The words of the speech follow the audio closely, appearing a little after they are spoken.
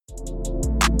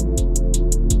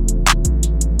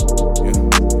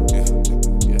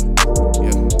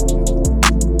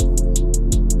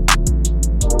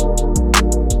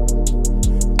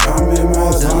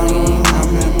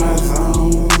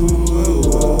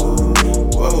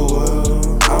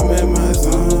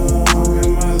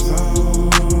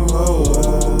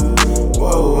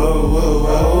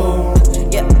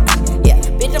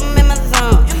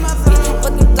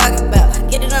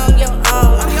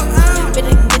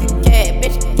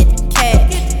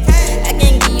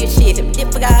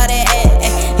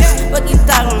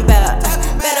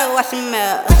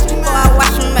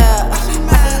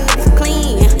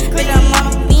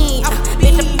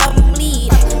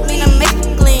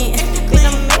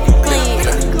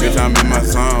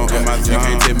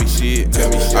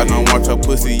shit. I don't want your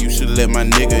pussy, you should let my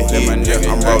nigga hit.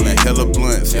 I'm rolling hella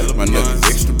blunts, my niggas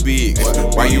extra big.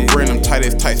 Why you wearing them tight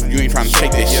as tights if you ain't tryna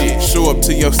shake that shit? Show up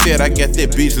to your set, I got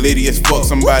that bitch litty as fuck.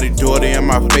 Somebody daughter in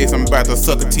my face, I'm about to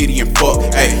suck a titty and fuck.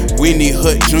 Hey, we need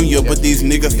Hut Jr., but these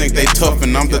niggas think they tough,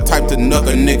 and I'm the type to knock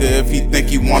a nigga if he think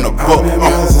he wanna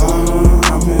fuck.